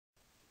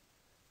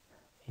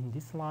In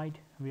this slide,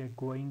 we are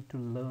going to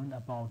learn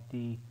about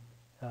the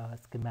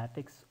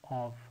schematics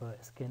of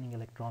scanning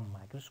electron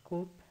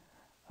microscope.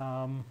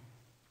 Um,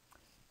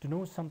 to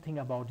know something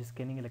about the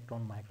scanning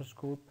electron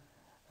microscope,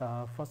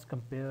 first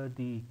compare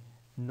the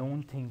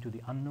known thing to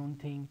the unknown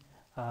thing.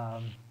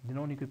 The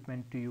known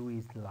equipment to you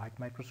is the light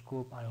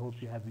microscope. I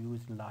hope you have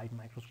used light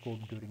microscope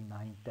during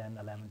 9, 10,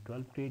 11,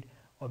 12th grade,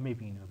 or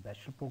maybe in your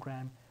bachelor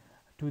program.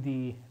 To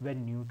the very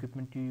new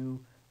equipment to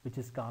you, which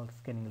is called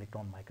scanning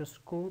electron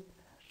microscope.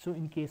 So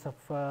in case of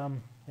a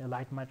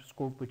light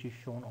microscope, which is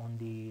shown on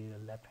the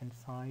left hand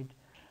side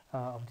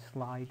of the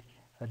slide,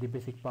 the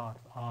basic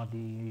parts are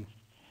the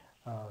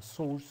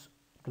source,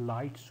 the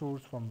light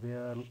source from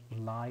where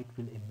light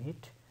will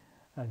emit.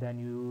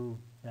 Then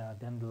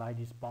the light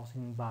is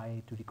passing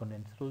by to the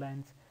condenser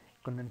lens.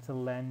 Condenser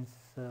lens,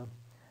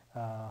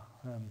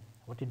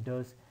 what it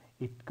does,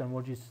 it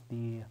converges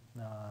the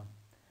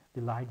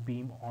light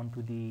beam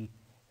onto the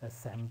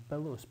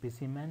sample or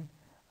specimen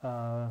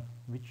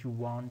which you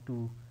want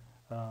to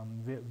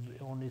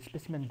on the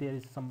specimen there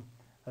is some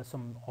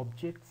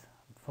objects,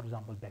 for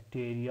example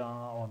bacteria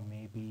or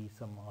maybe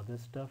some other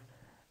stuff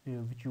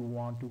which you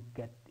want to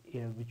get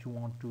which you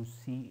want to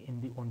see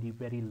in the on the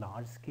very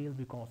large scale,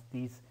 because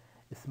these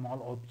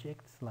small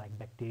objects like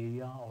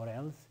bacteria or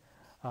else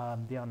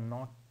they are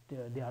not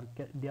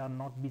they are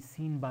not be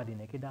seen by the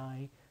naked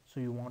eye. So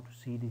you want to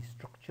see the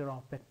structure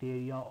of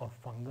bacteria or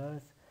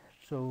fungus,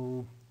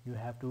 so they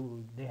have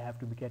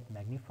to be get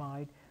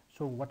magnified.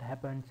 So what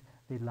happens,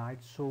 the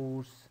light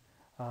source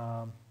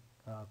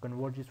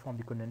converges from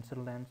the condenser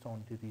lens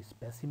onto the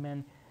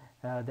specimen.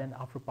 Then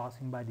after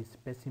passing by the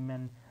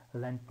specimen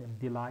lens,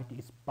 the light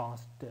is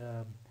passed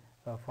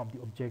from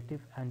the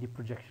objective and the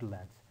projection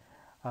lens.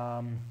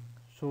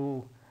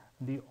 So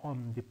the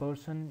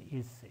person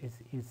is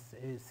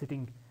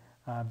sitting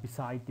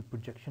beside the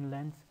projection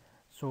lens,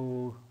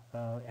 so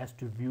as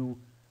to view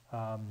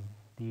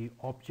the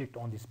object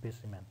on the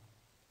specimen.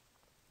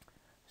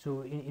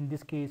 So in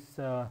this case,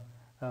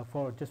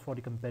 for just for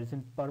the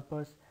comparison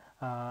purpose,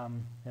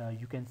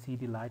 you can see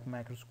the light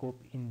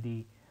microscope in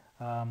the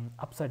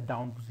upside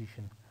down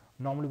position.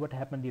 Normally what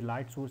happens, the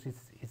light source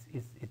is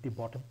at the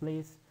bottom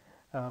place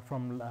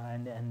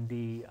and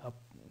the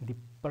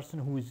person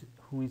who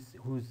is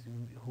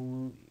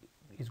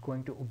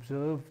going to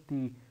observe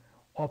the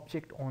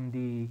object on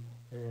the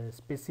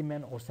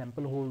specimen or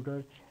sample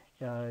holder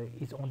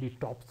is on the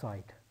top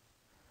side.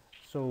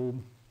 So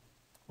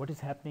what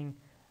is happening,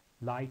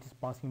 light is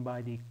passing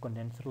by the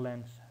condenser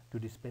lens to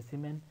the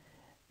specimen.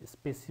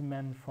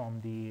 Specimen from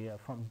the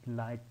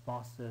light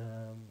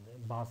passes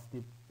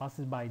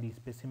by the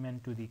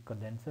specimen to the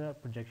condenser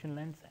projection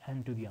lens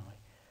and to the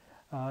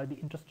eye. The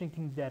interesting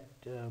thing that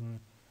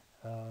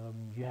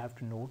you have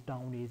to note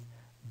down is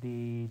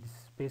the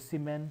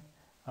specimen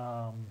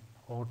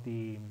or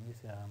the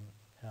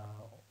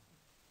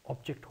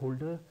object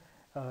holder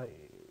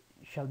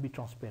shall be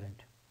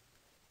transparent.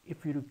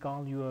 If you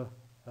recall your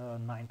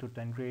 9th to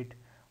 10th grade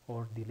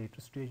or the later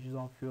stages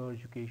of your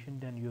education,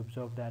 then you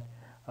observe that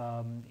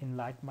in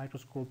light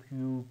microscope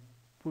you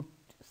put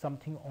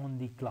something on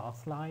the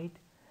glass slide,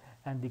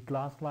 and the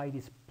glass slide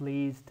is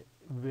placed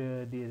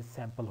where there is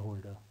sample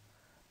holder.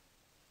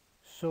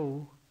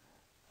 So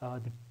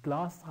the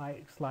glass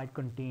slide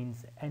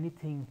contains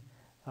anything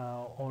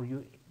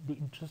the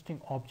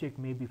interesting object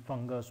may be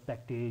fungus,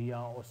 bacteria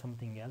or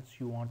something else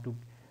you want to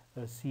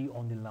see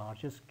on the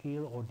larger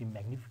scale or the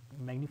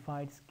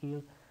magnified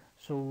scale.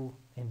 So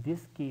in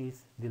this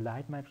case, the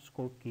light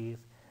microscope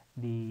case,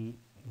 the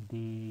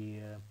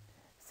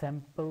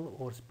sample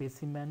or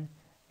specimen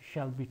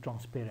shall be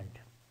transparent,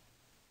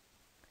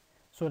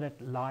 so that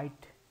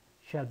light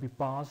shall be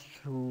passed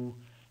through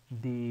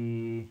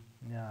the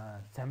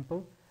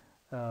sample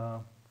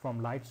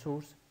from light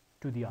source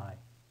to the eye.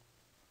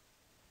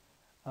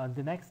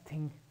 The next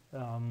thing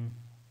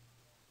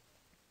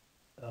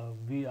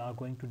we are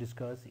going to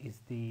discuss is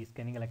the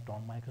scanning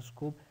electron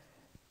microscope.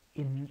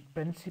 In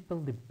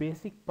principle, the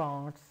basic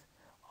parts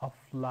of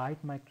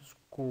light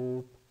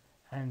microscope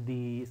and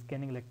the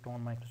scanning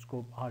electron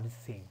microscope are the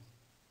same.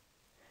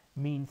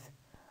 Means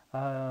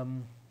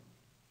in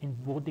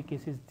both the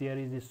cases there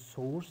is a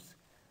source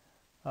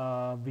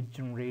which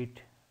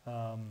generate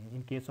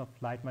in case of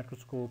light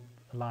microscope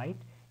light,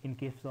 in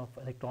case of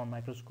electron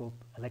microscope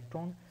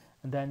electron,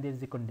 and then there is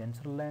the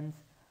condenser lens,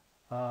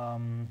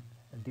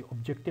 the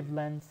objective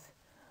lens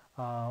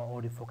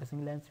or the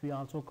focusing lens we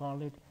also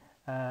call it.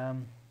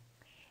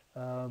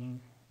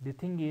 The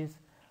thing is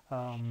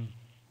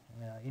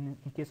in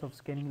case of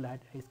scanning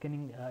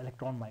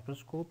electron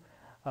microscope,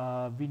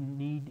 we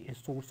need a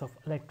source of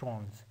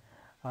electrons.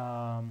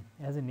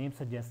 As the name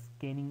suggests,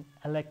 scanning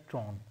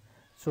electron,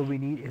 so we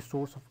need a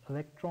source of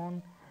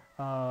electron,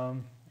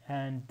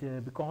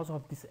 and because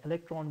of this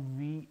electron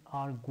we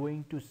are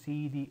going to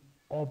see the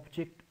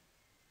object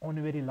on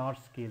a very large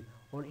scale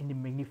or in the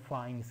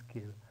magnifying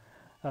scale.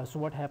 So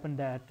what happened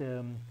that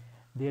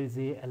there is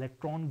a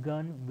electron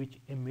gun which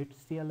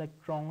emits the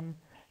electron,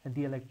 and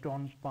the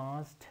electron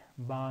passed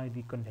by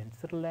the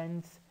condenser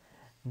lens,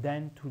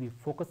 then to the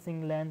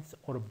focusing lens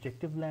or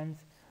objective lens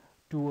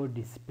toward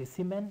the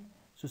specimen.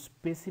 So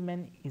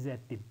specimen is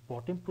at the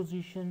bottom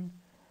position.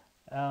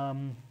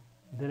 The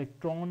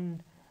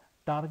electron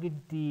target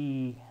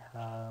the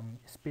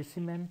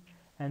specimen,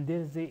 and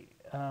there is a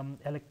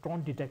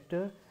electron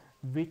detector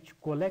which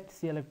collects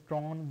the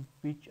electron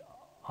which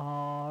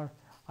are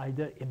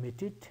either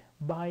emitted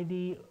by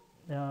the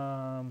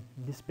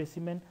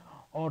specimen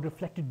or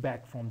reflected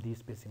back from the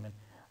specimen,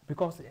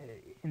 because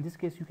in this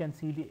case you can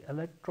see the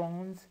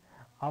electrons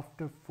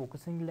after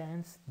focusing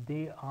lens,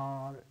 they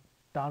are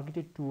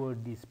targeted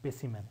toward the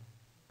specimen.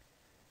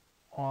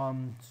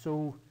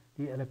 So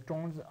the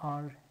electrons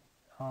are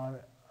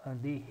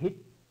they hit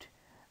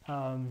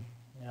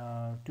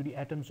to the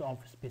atoms of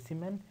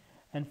specimen,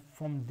 and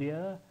from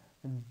there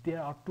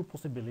are two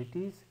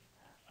possibilities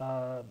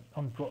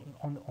on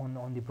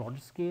the broader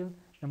scale.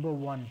 Number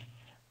one,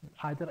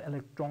 either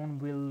electron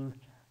will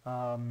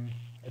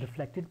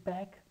reflect it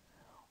back,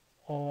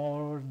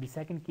 or the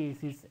second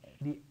case is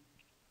the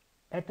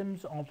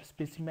atoms of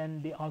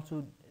specimen they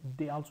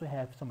also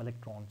have some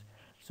electrons.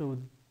 So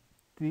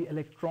the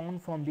electron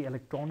from the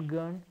electron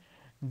gun,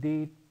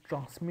 they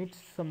transmit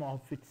some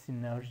of its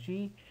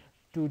energy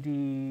to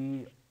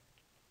the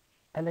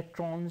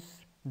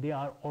electrons they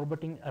are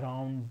orbiting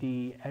around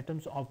the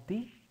atoms of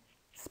the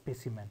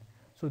specimen.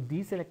 So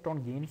these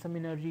electrons gain some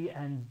energy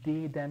and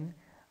they then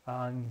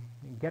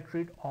get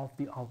rid of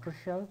the outer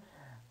shell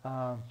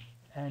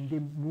and they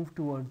move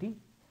toward the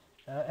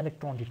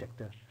electron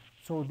detector.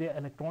 So the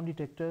electron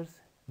detectors,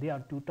 they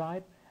are two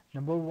types.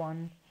 Number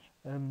one,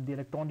 the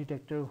electron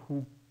detector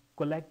who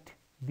collect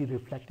the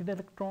reflected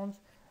electrons,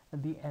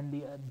 and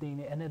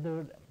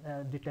another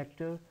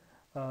detector,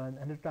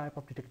 another type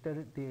of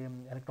detector, the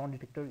electron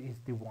detector is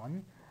the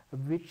one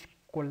which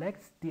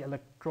collects the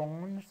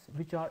electrons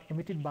which are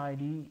emitted by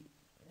the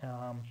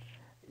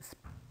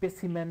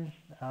specimen,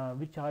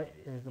 which are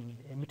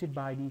emitted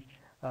by the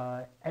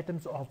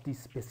atoms of the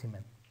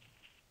specimen.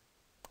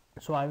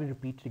 So I will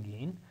repeat it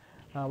again.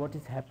 What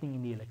is happening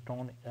in the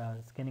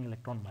scanning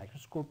electron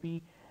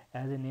microscopy?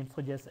 As the name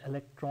suggests,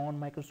 electron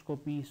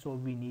microscopy, so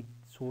we need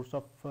source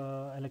of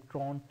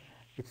electron.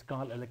 It's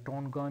called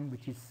electron gun,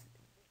 which is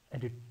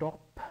at the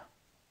top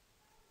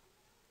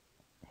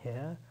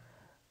here.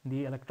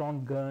 The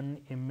electron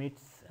gun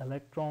emits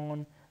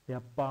electron. They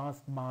are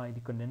passed by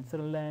the condenser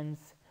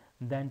lens,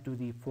 then to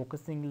the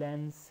focusing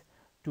lens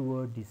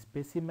toward the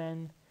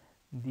specimen.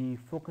 The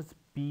focus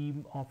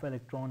beam of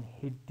electron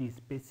hit the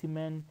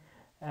specimen,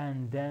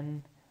 and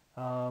then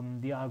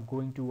they are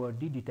going toward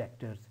the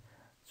detectors.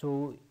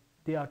 So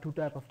there are two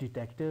types of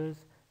detectors.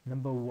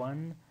 Number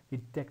one,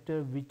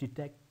 detector which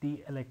detect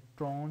the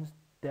electrons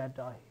that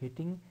are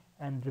hitting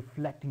and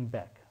reflecting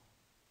back.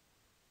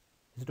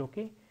 Is it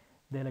okay?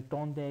 The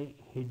electron, they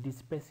hit the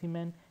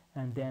specimen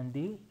and then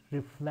they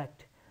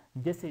reflect.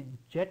 Just a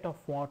jet of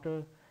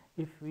water,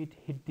 if it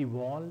hit the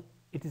wall,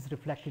 it is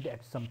reflected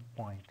at some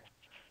point.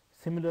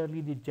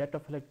 Similarly, the jet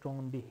of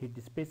electron, they hit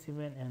the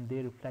specimen and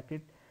they reflect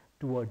it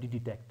toward the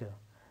detector.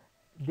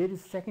 There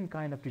is second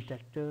kind of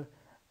detector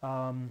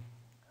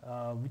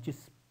which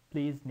is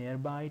placed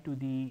nearby to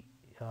the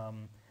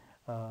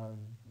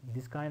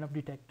this kind of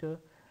detector.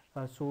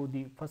 So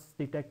the first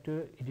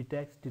detector, it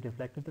detects the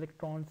reflected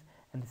electrons,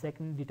 and the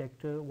second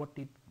detector, what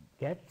it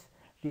gets,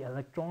 the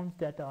electrons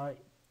that are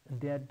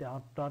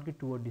targeted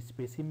toward the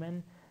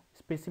specimen.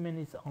 Specimen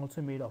is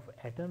also made of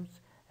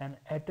atoms, and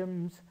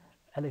atoms,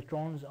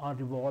 electrons are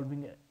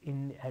revolving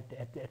in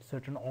at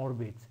certain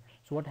orbits.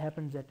 So what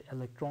happens that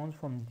electrons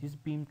from this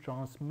beam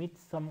transmit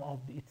some of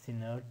its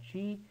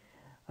energy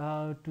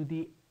to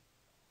the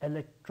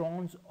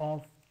electrons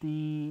of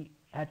the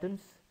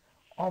atoms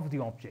of the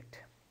object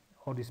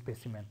or the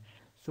specimen.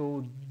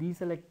 So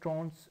these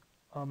electrons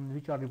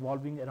which are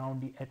revolving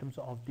around the atoms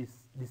of this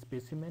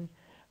specimen,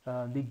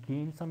 they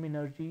gain some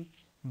energy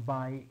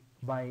by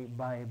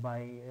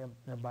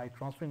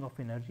transferring of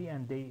energy,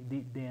 and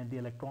the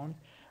electrons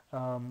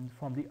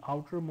from the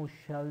outermost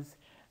shells,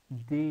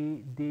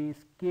 they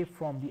escape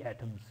from the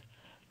atoms.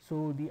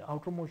 So the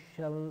outermost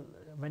shell,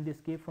 when they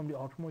escape from the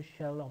outermost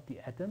shell of the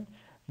atom,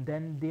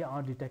 then they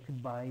are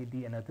detected by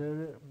the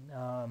another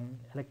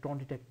electron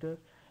detector.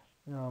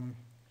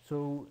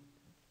 So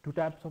two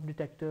types of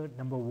detector.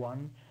 Number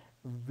one,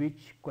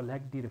 which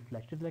collect the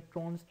reflected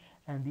electrons,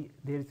 and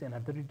there is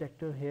another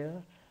detector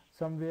here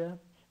somewhere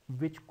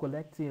which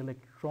collects the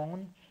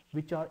electron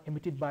which are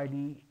emitted by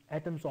the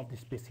atoms of the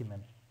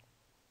specimen.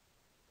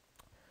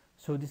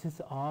 So this is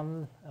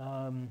all.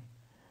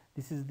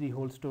 This is the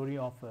whole story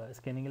of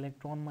scanning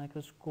electron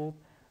microscope.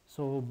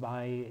 So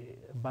by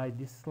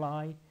this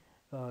slide,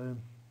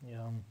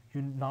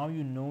 now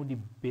you know the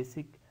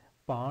basic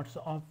parts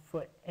of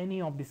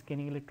any of the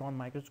scanning electron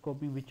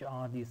microscopy, which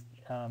are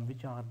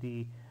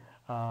the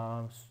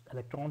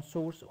electron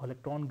source or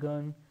electron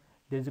gun.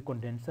 There is a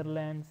condenser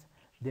lens,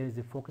 there is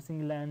a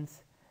focusing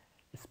lens,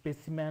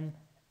 specimen,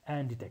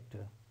 and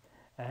detector.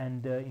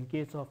 And in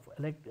case of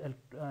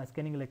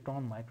scanning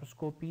electron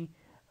microscopy,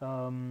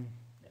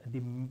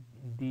 the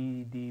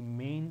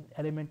main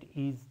element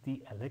is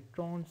the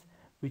electrons,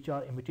 which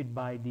are emitted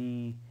by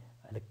the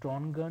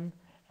electron gun,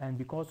 and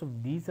because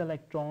of these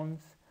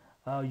electrons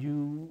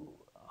you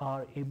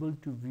are able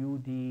to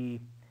view the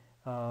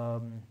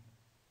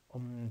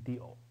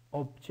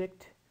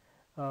object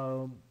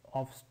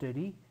of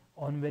study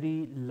on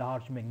very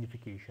large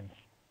magnification.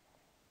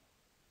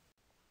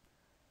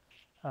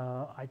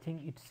 I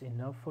think it's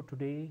enough for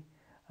today.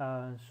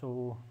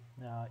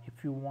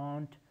 If you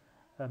want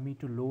me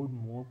to load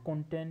more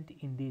content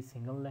in the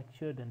single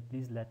lecture, then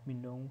please let me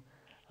know.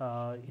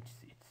 It's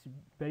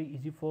very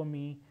easy for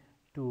me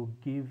to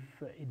give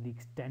in the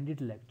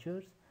extended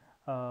lectures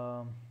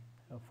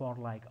for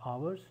like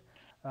hours,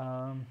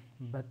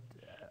 but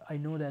I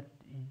know that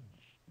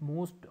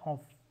most of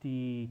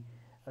the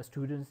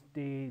students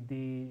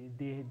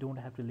they don't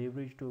have the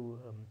leverage to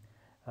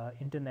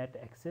internet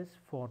access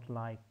for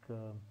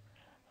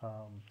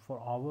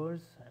for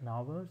hours and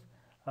hours.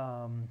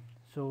 um,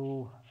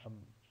 so um,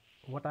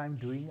 what I'm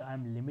doing,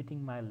 I'm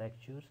limiting my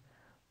lectures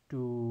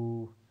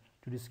to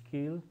the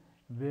scale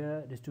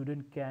where the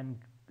student can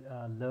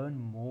learn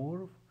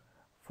more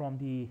from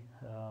the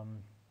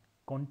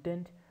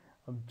content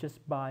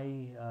just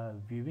by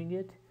viewing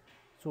it.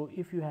 So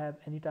if you have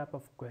any type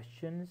of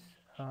questions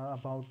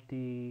about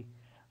the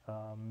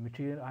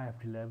material I have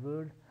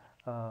delivered,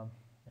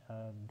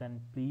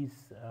 then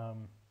please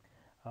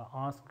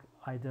ask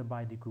either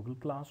by the Google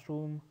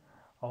Classroom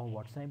or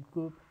WhatsApp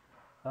group.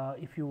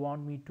 If you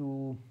want me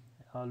to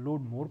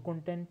load more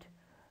content,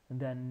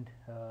 then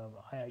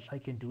I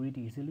can do it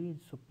easily.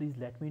 So please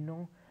let me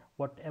know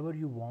whatever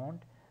you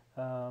want.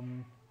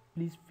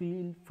 Please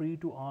feel free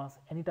to ask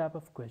any type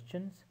of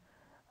questions.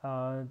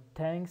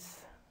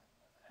 Thanks,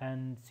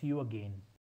 and see you again.